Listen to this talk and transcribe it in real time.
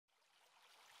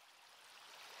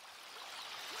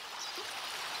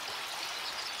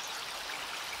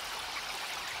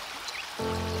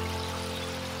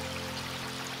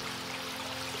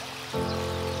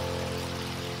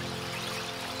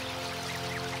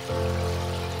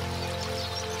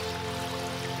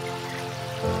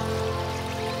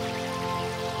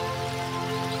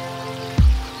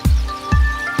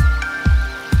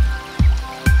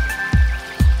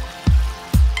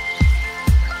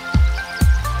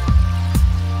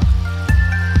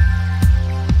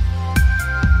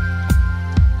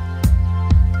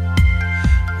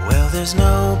there's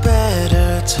no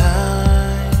better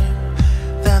time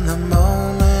than the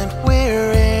moment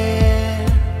we're in,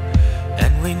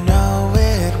 and we know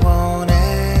it won't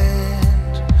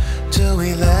end till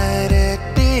we let it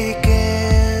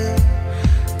begin.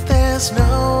 There's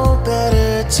no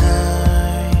better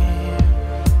time,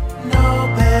 no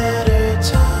better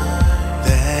time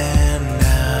than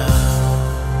now.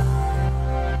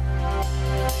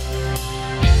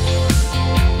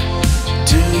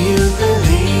 Do you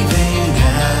believe in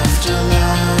afterlife?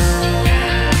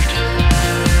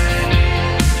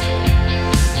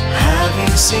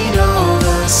 Having seen all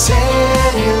the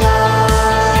city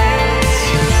lights,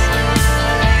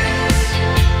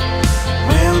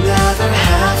 we'll never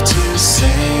have to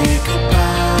say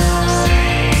goodbye.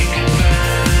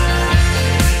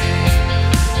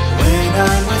 When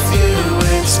I'm with you,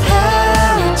 it's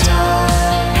paradise.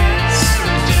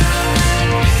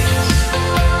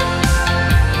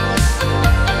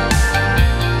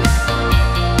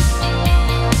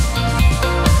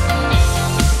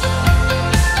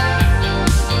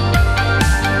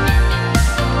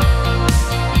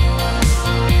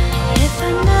 If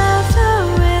I'm never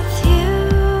with you,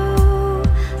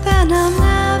 then I'll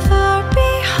never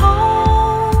be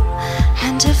home.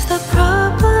 And if the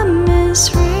problem is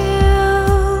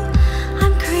real,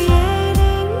 I'm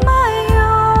creating my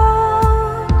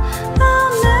own.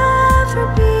 I'll never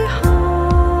be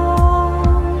home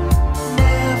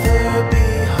Never be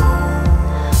home.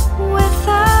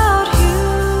 without you.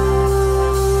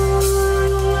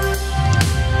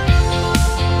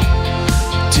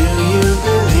 Do you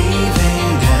believe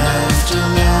in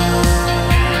afterlife?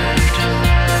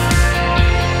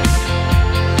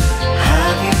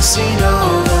 Having seen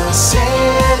all the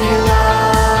city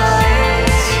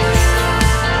lights,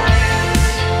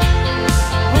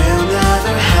 we'll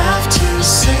never have to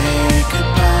say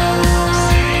goodbye.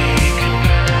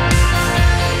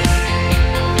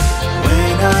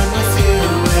 When I'm with you,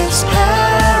 it's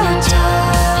paradise.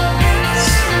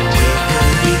 We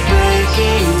could be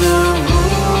breaking the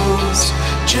rules,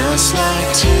 just like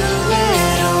two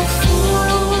little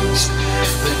fools,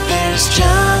 but there's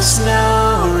just no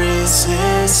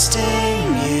resisting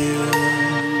you.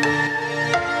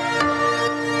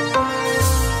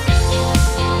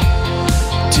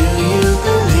 Do you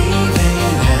believe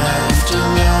in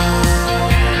afterlife?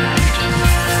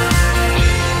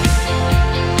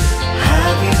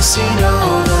 Having seen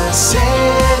all the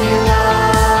city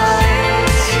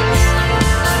lights,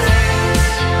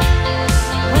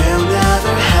 we'll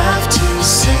never have to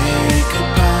say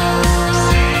goodbye.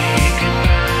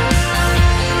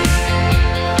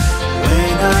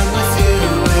 When I'm with you,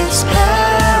 it's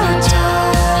paradise.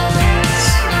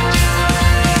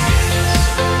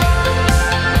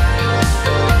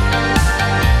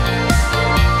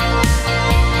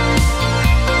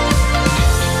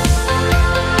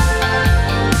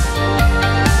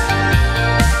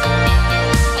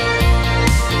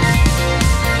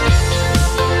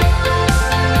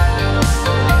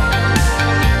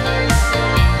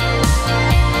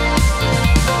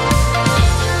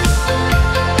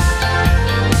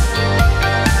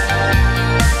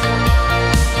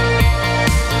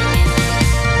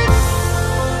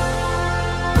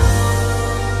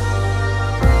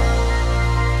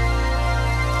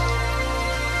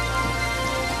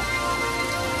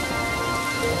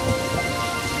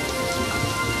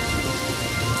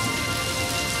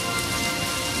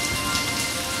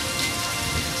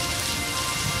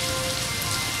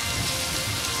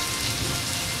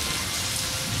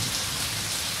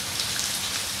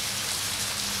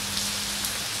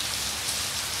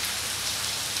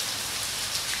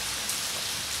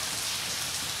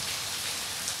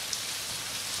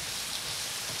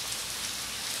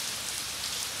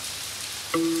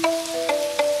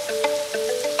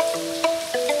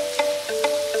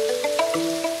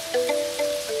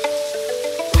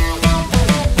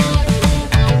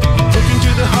 Looking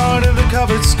to the heart of the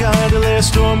covered sky to lay a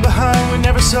storm behind, we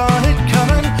never saw it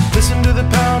coming. Listen to the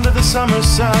pound of the summer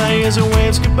sigh as it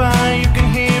waves goodbye, you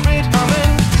can hear it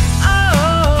humming.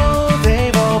 Oh,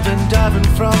 they've all been diving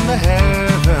from the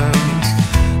heavens.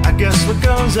 I guess what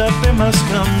goes up, it must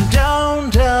come down,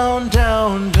 down,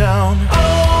 down, down. Oh,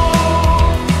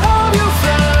 have you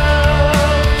fell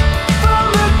from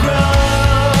the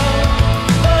ground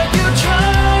like you're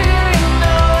trying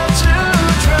not to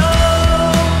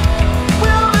drown?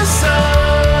 Will the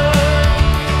sun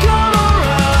come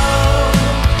around?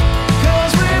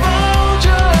 'Cause we've all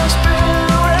just been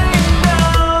rained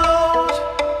out.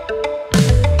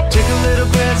 Take a little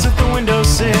glance at the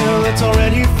windowsill, it's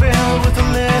already filled with a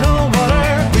little water.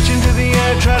 Reach into the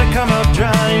air, try to come up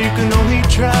dry. You can only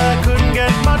try, couldn't get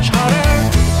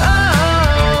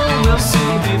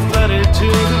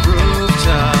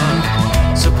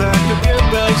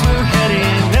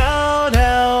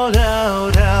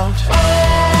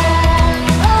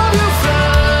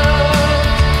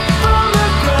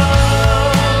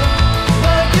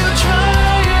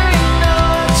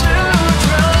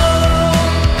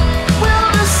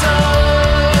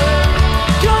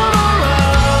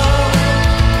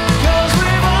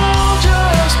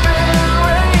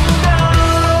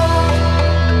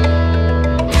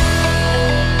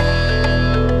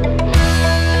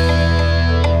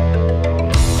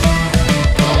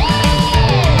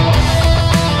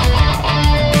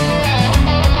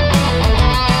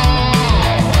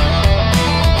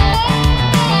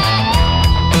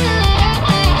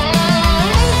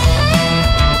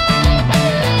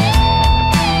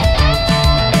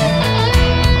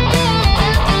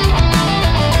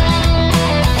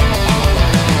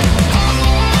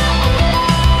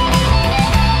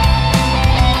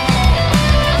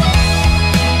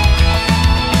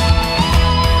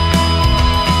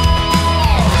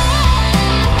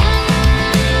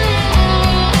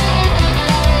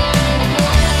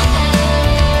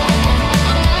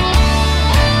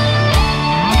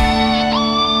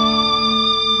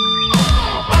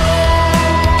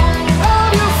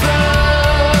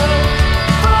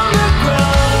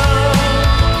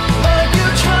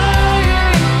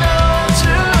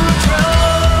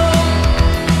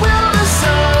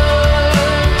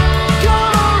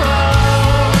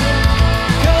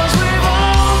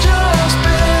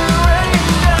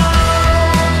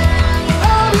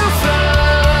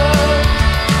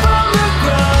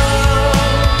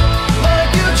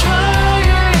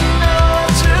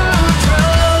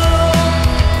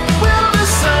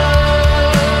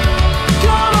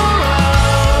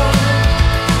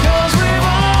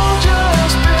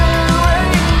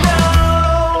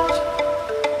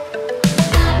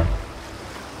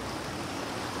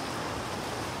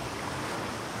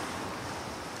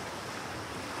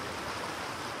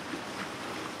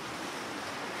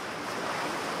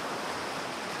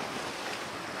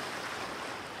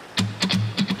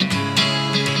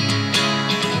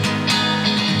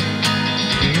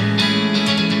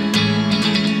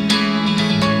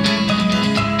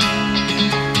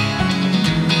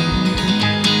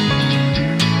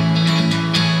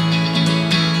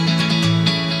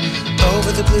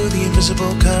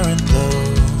invisible current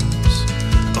blows,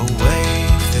 a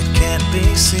wave that can't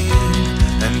be seen,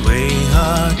 and we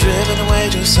are driven away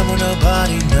to somewhere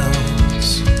nobody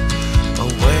knows,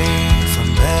 away from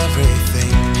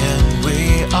everything, and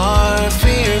we are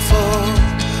fearful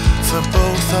for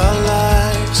both our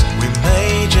lives. We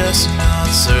may just not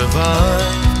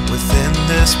survive within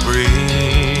this breeze,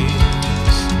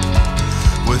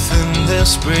 within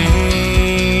this breeze.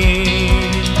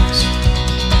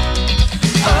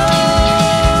 Oh,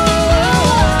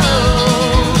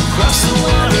 across the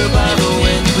water by the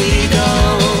wind we go.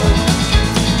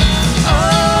 Oh,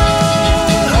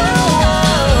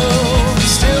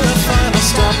 still the final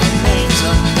stop remains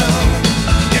unknown.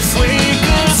 If we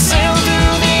could sail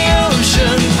through the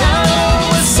ocean, paddle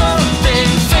with something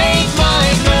fate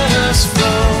might let us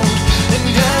float, and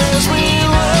as we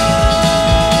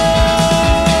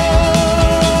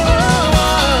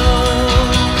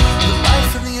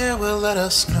let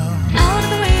us know. Out of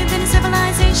the way, then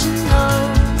civilization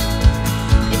goes.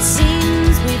 It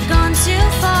seems we've gone too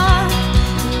far.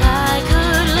 And I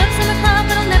could look from the cloud,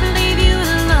 but I'll never leave you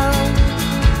alone.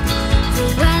 For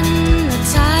when the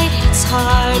tide hits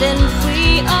hard and we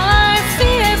are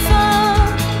fearful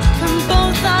from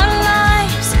both our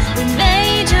lives, we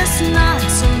may just not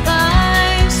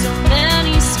survive. So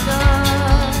many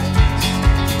scars,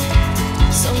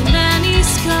 so many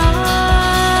scars.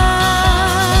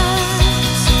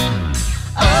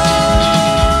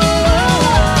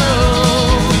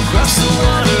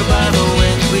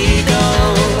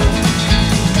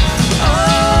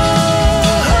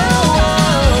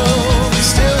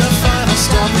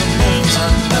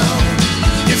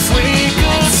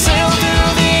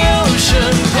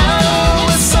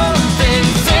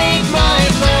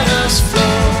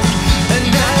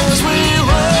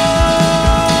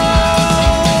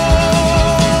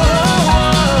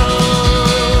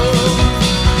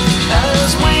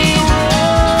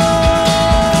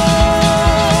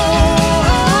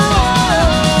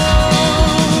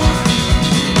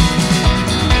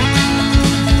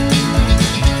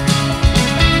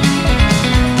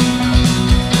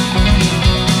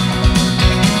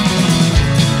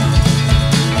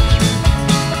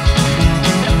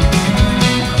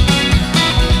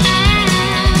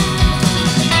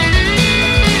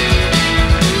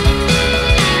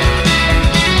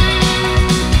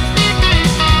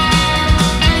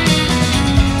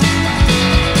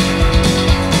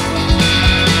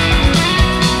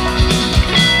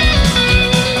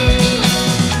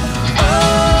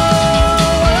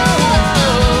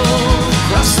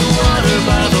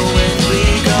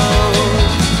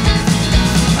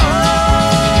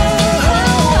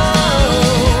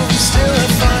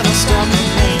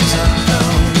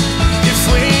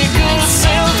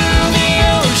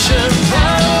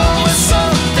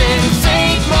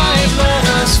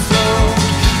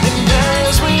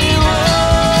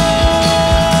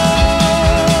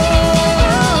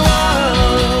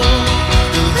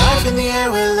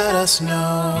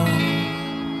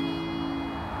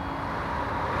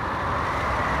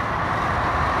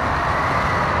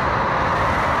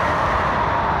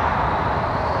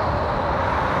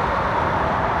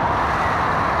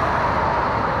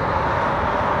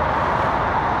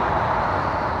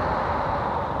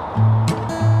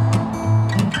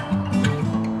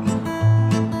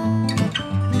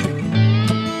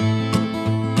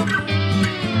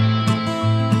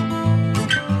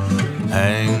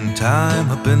 Hang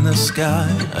time up in the sky,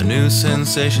 a new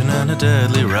sensation and a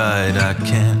deadly ride. I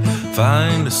can't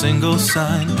find a single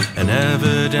sign, an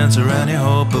evidence or any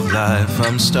hope of life.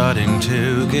 I'm starting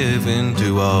to give in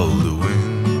to all the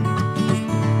wind,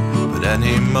 but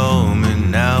any moment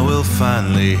now we'll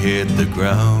finally hit the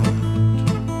ground.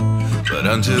 But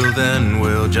until then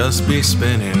we'll just be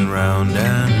spinning round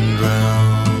and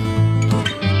round.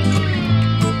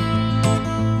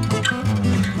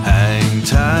 Hang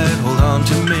tight, hold on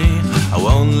to me, I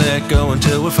won't let go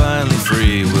until we're finally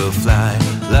free. We'll fly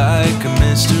like a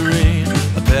mystery,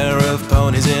 a pair of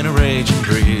ponies in a raging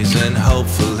breeze, and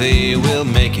hopefully we'll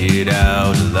make it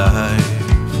out alive.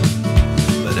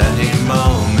 But any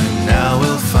moment now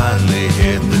we'll finally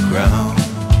hit the ground.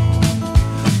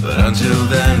 But until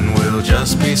then we'll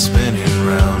just be spinning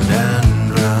round and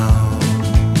round.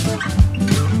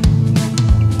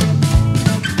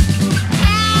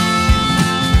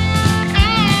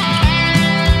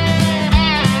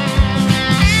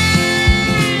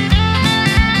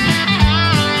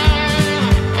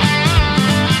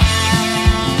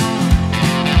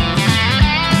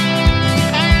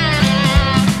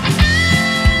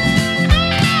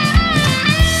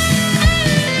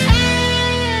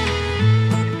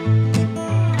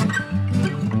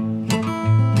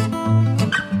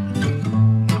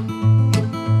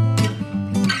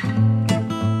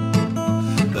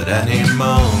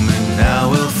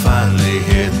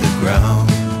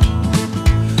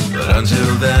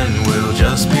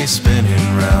 just be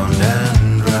spinning round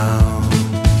and round.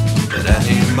 At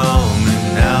any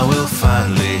moment now we'll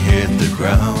finally hit the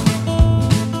ground.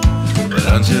 But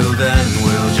until then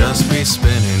we'll just be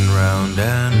spinning round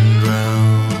and round.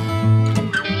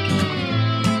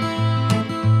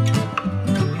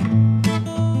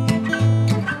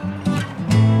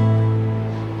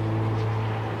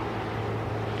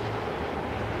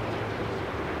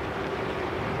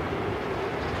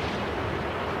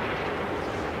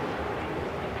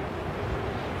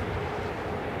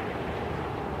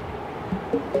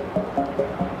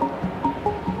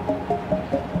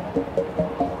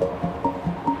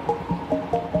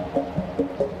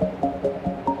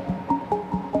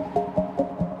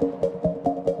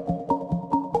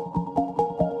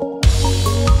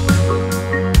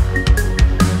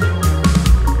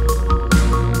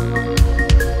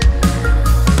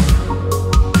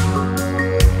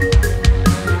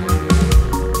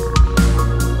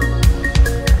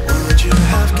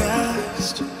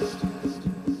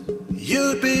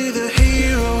 You'd be the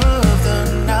hero of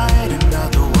the night and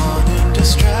not the one in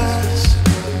distress.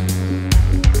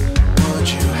 Would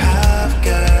you have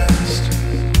guessed?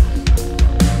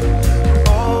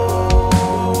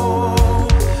 Oh,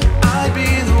 I'd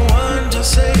be the one to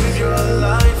save your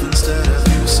life instead of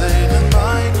you saving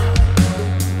mine.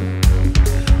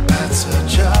 At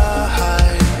such a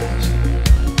height,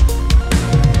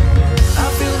 I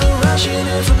feel the rush in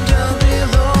it from down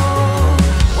below.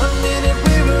 1 minute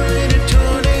we were in a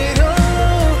tornado.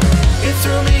 It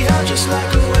threw me out just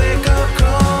like a wake-up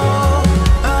call.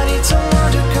 I need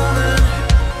someone to come and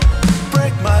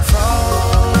break my fall.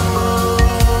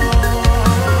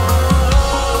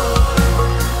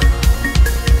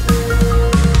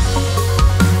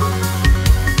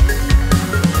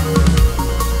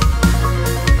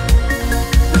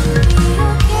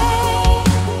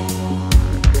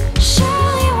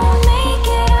 Surely we'll make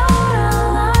it out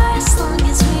alive as long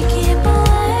as we keep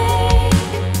awake.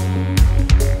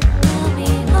 We'll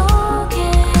be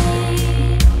okay.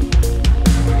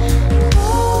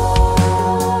 Oh,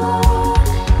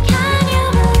 can you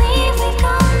believe we've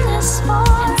come this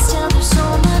far? Still there's so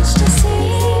much to see.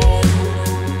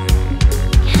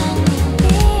 Can you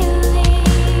believe?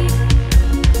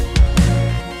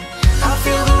 I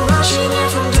feel the rush in it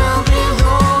from down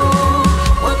below.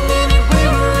 1 minute we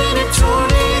were in a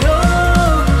tornado.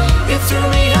 It threw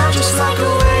me out just like a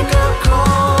wake-up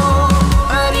call.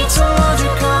 I need someone to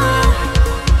come and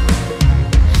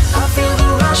I feel the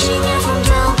rush in it from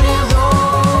down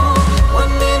below.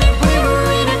 1 minute we were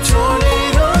in a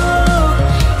tornado.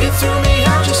 It threw me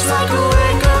out just like a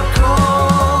wake-up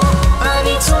call. I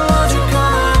need someone to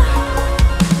come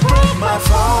and break my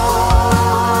fall.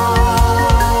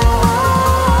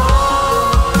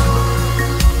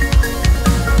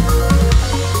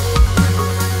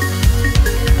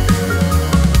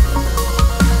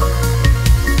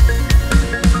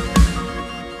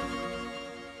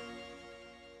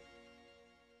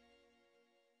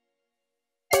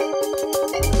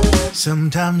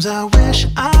 Sometimes I wish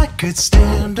I could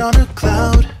stand on a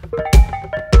cloud,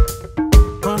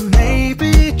 or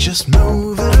maybe just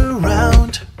move it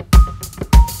around.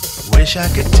 Wish I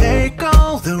could take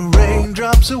all the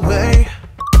raindrops away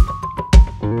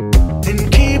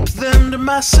and keep them to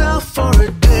myself for a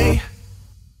day.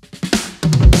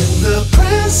 The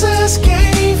princess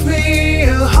gave me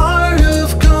a heart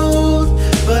of gold,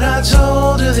 but I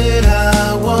told her that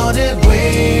I wanted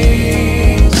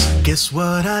wings. Guess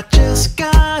what? I just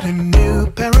got a new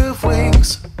pair of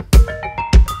wings.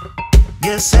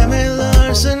 Yes, Emmy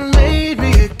Larson made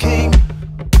me a king.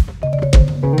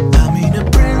 I mean a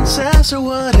princess or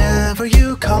whatever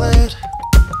you call it.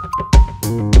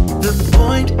 The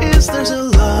point is there's a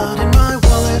lot in my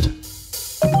wallet,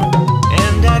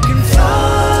 and I can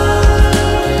fly,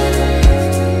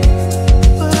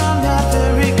 but I'm not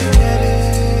very good at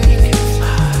it. You can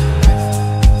fly.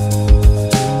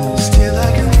 Still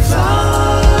I can fly.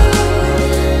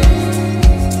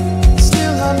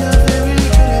 Still I'm not very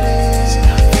good at it.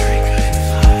 Not very good at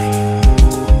flying.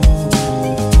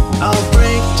 I'll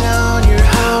break down your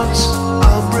house.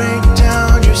 I'll break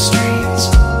down your streets.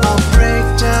 I'll break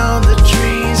down the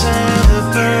trees and the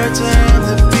birds and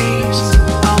the bees.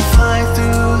 I'll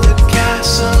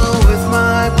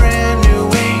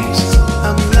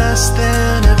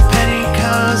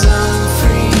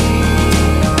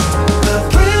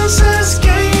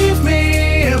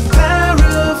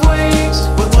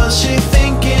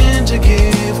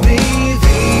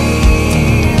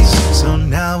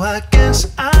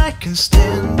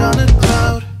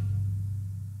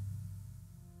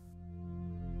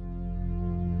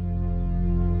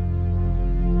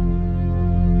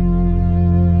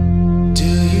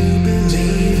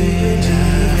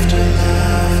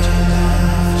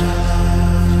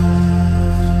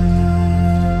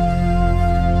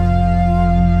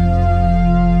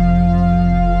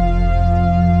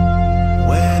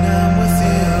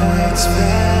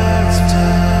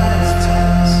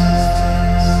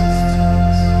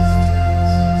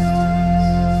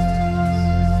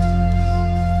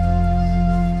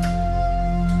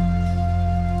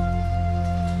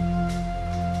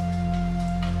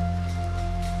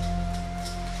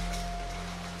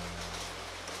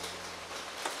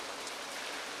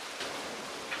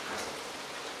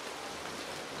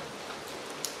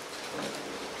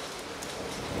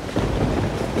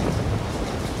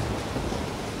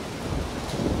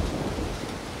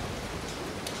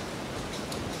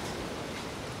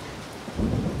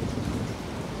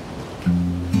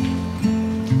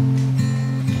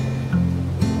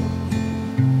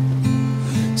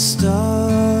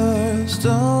Stars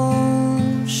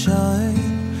don't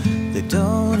shine, they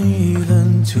don't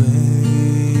even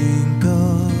twinkle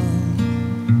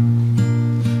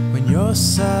when your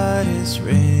side is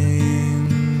wrinkled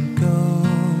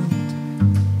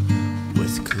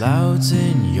with clouds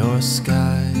in your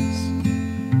skies.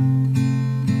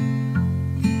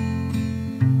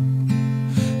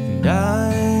 And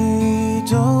I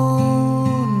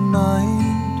don't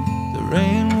mind the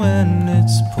rain when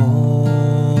it's pouring,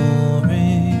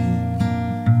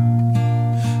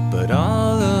 but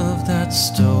all of that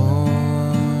storming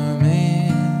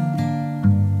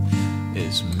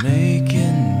is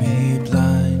making me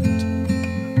blind.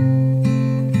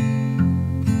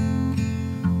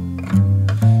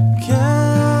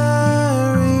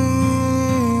 Carry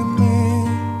me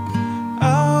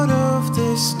out of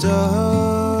this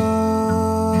darkness.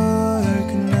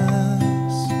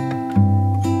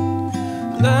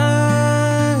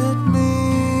 Let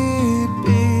me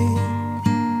be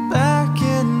back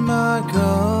in my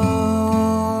garden.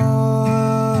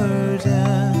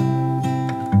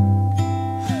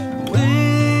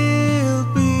 We'll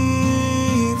be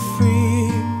free,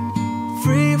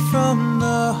 free from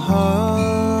the harvest,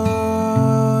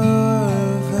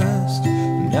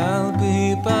 and I'll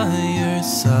be by your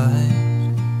side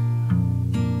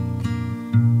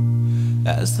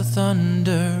as the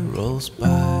thunder rolls by.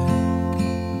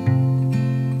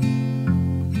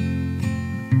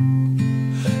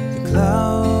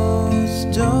 Clouds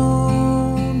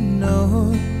don't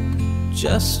know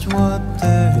just what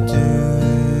they're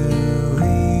doing.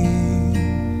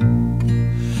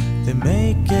 They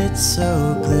make it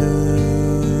so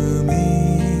gloomy,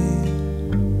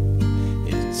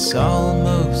 it's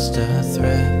almost a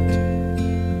threat.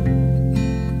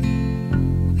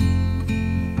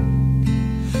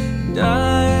 And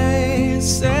I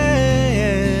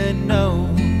said no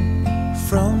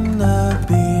from the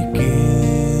beginning,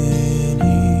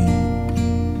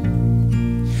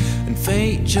 and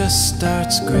fate just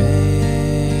starts grinning.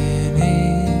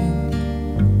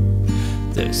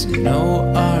 There's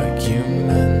no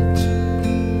argument.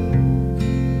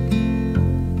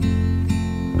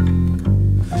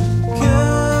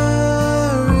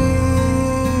 Carry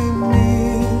me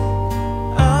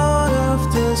out of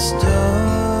this darkness.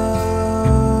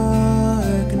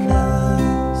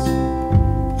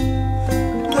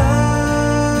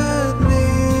 Let me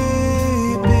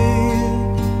be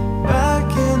back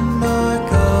in my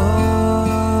garden.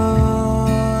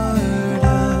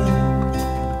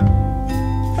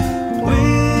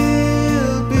 We'll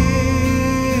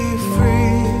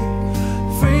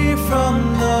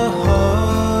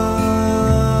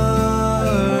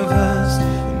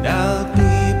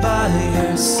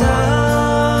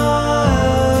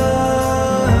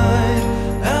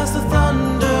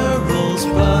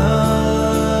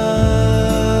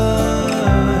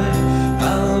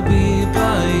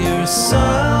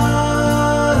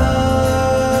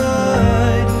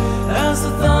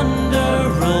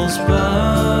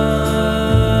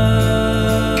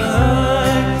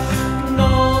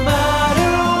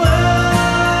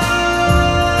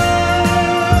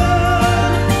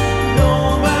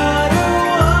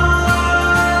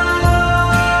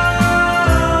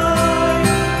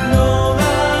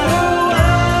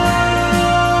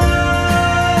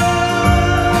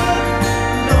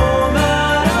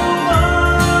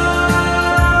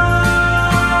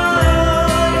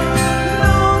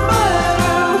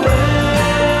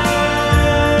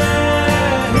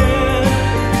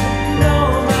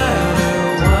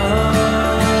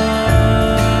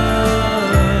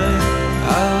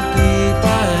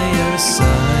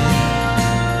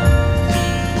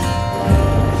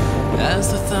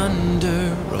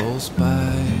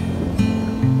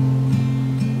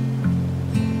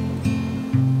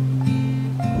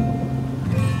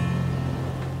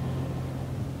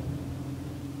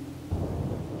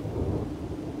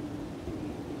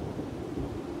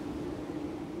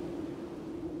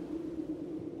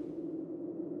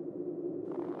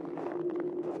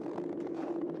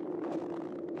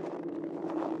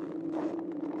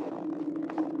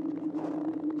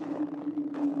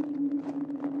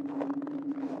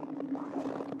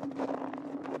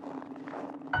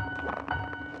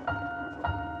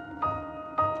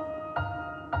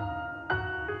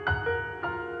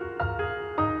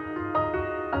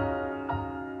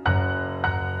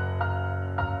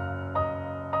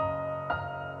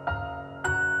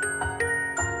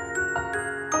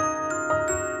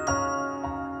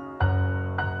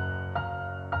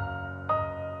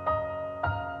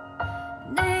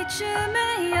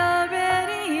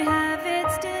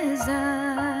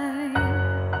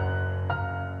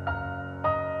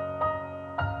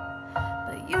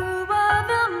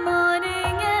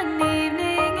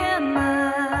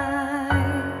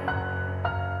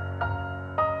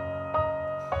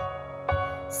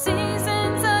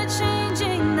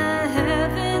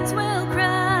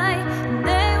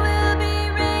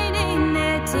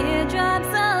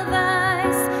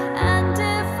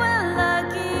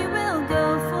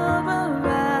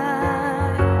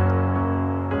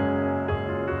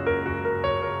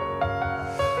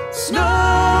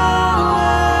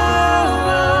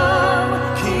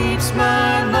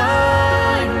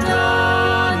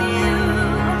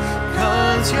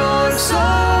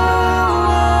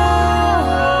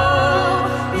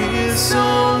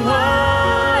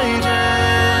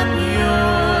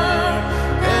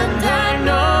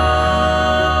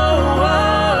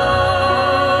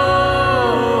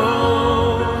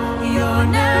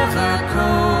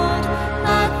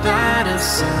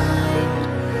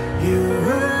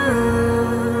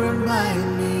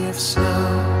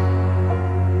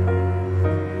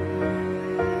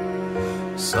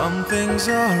Some things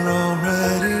are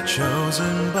already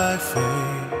chosen by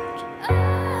fate,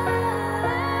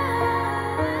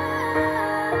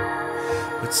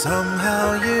 but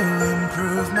somehow you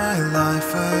improve my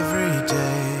life every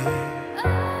day.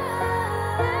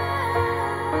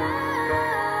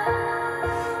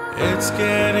 It's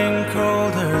getting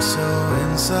colder, so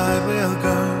inside we'll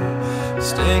go.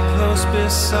 Stay close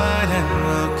beside and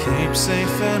we'll keep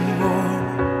safe and warm.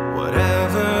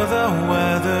 Whatever the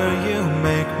weather, you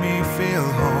make me feel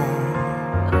home.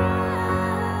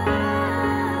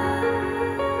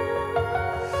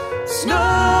 Snow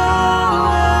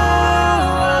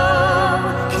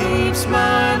keeps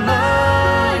my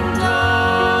mind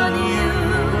on you,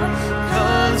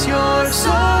 'cause your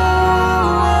soul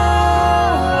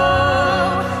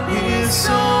is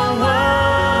so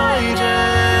wide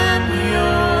and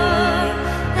pure,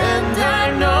 and I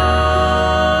know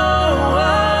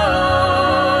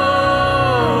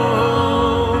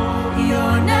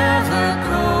you're never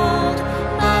cold,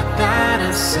 but that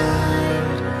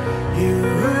aside, you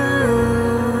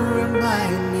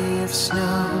remind me of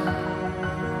snow.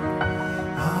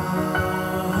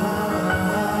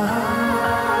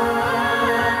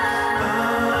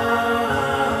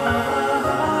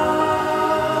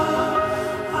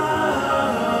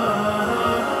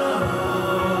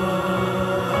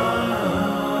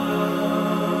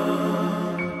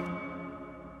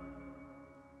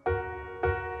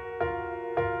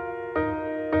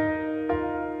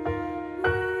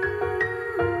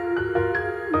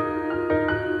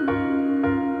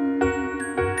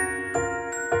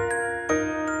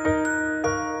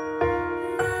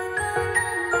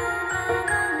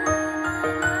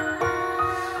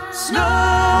 Snow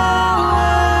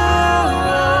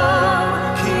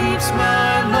keeps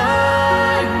my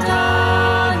mind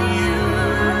on you,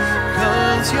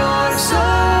 'cause your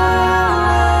soul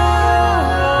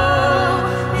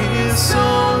is so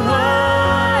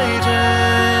wide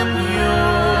and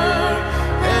pure,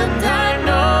 and I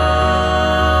know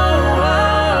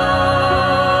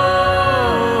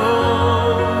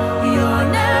you're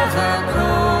never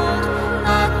cold,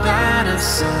 but that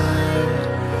aside,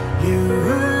 you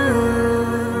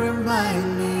remind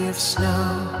me of snow.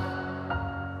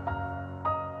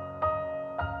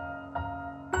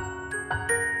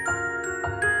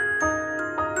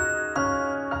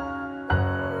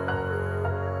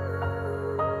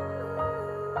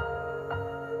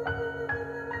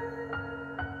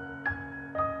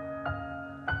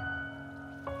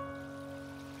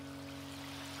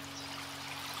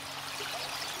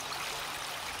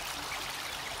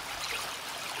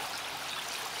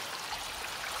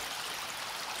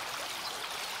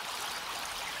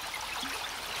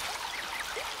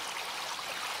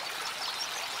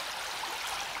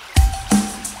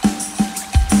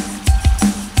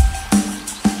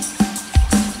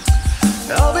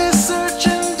 I'll be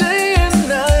searching day and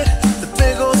night. The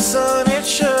big old sun, it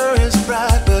sure is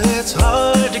bright, but it's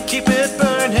hard to keep it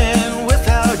burning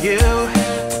without you.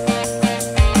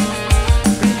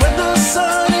 And when the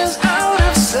sun is out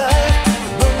of sight,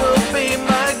 the moon will be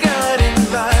my guiding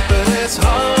light, but it's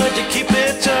hard to keep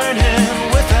it turning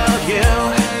without you.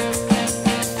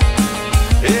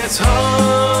 It's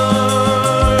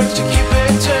hard to keep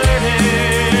it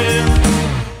turning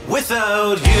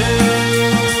without you.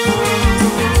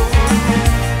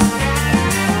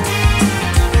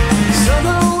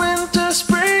 Summer, winter,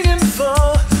 spring and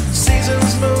fall,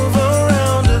 seasons move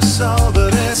around us all,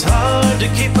 but it's hard to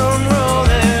keep them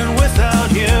rolling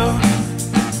without you.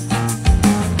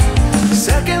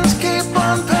 Seconds keep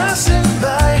on passing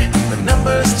by, the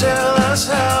numbers tell us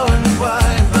how and why,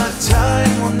 but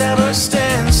time will never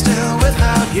stand still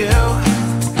without you.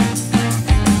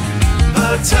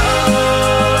 But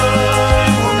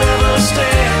time will never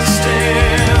stand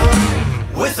still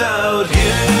without you.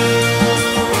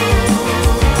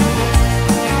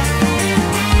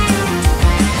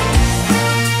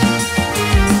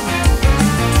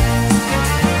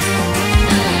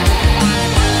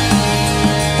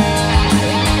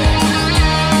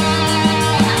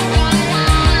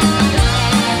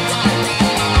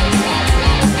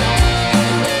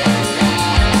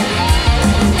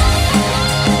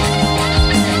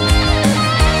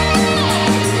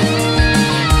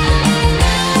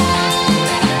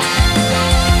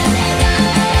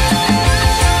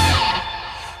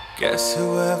 Guess who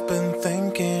I've been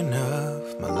thinking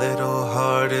of? My little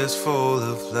heart is full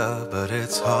of love, but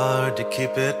it's hard to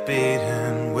keep it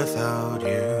beating without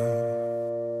you.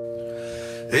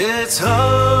 It's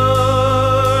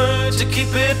hard to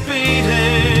keep it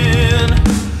beating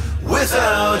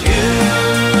without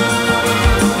you.